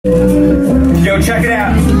Yo, check it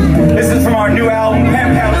out. This is from our new album,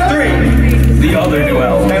 Penpals 3. The other new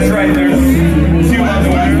album. That's right, there's a few other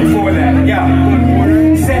ones before that.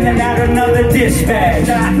 Yeah. Sending out another dispatch.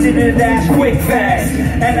 I did it that quick fast.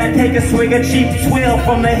 And I take a swig of cheap swill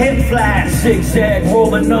from the hip flash. Zigzag,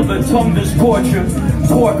 roll another tongue to torture.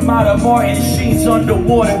 Torque Mata Martin sheets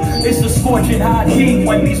underwater. It's a scorching hot heat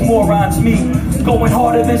when these morons meet. Going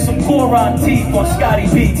harder than some Koron teeth on Scotty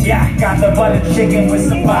Beats. Yeah, got the butter chicken with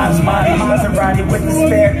some vibes, Maserati with the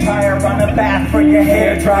spare tire. Run a bath for your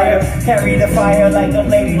hair dryer. Carry the fire like a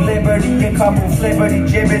Lady Liberty. A couple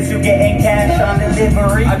flibberty gibbets who getting cash on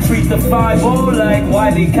delivery. I treat the 5-0 like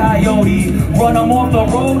Wile E. Coyote. Run them off the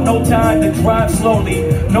road, no time to drive slowly.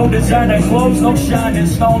 No designer clothes, no shining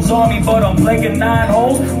stones on me. But I'm blinking 9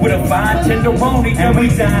 holes with a fine tenderoni. And we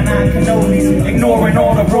dine on cannolis, ignoring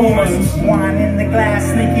all the rumors. Wine in the glass,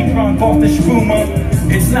 sneaky drunk off the spuma.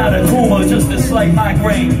 It's not a tumor, just a slight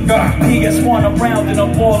migraine. PS1 around in a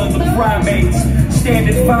ball of the primates.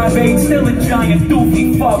 Standing 5'8", still a giant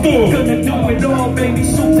doofy fuck. Gonna do it all, baby,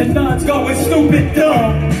 soup to nuts, going stupid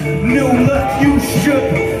dumb. New look, you shook.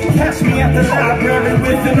 Catch me at the library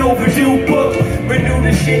with an overdue book. Renew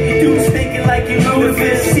the shit you do, thinking like you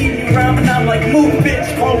ludicrous. See me rhyming, I'm like, move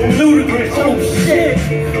bitch, call him ludicrous. Oh shit,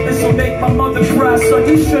 this'll make my mother cry, son.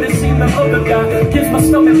 You should've seen the other guy. Gives my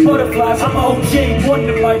stomach butterflies. I'm OJ,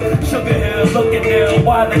 Wonder Mike, Sugar Hill, looking ill,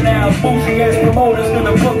 wildin' out. Bougie ass promoters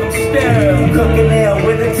gonna book them still. Cooking ill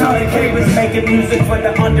with a ton of capers, making music for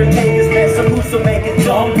the Undertakers. Man, some who's making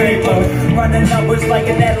dumb paper. Running numbers like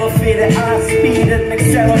an elevator, high speed and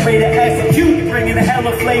accelerator. Execute, bringing a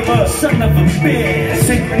hella flavor. Son of a bitch.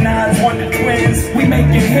 Synchronized wonder twins. We make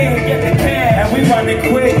your hair, get the cash. And we run it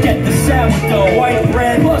quick. Get the sourdough, white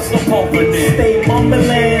bread, plus the pumpernickel. Stay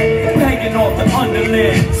mumbling, hanging off the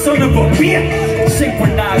underlid. Son of a bitch.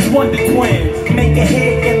 Synchronized wonder twins. Make a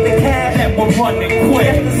hit, get the cash. And we're running quick.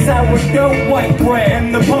 Get the sourdough, white bread,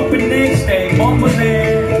 and the pumpernickel. Stay mumbling,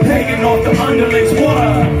 hanging off the underlings.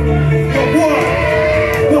 What?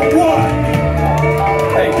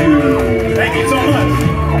 Thank you. Thank you so much.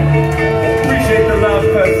 Appreciate the love,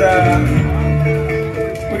 because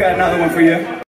we got another one for you.